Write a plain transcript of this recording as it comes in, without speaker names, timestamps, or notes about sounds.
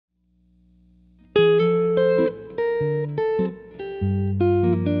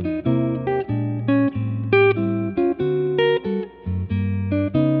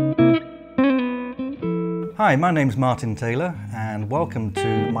Hi, my name's Martin Taylor and welcome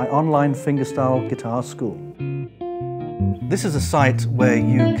to my online fingerstyle guitar school. This is a site where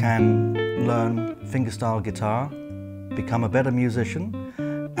you can learn fingerstyle guitar, become a better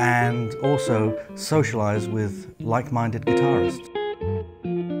musician and also socialize with like-minded guitarists.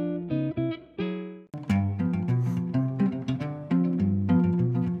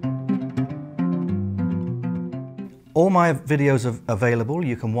 All my videos are available.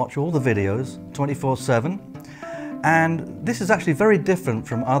 You can watch all the videos 24/7. And this is actually very different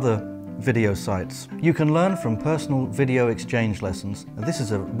from other video sites. You can learn from personal video exchange lessons. This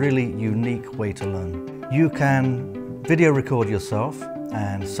is a really unique way to learn. You can video record yourself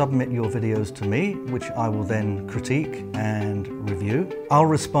and submit your videos to me, which I will then critique and review. I'll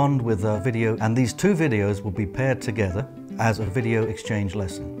respond with a video, and these two videos will be paired together as a video exchange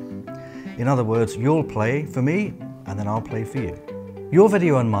lesson. In other words, you'll play for me and then I'll play for you. Your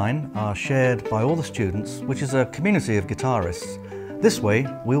video and mine are shared by all the students, which is a community of guitarists. This way,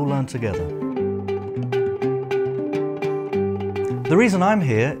 we'll learn together. The reason I'm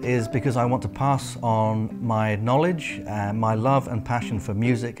here is because I want to pass on my knowledge and my love and passion for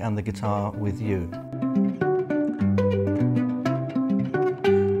music and the guitar with you.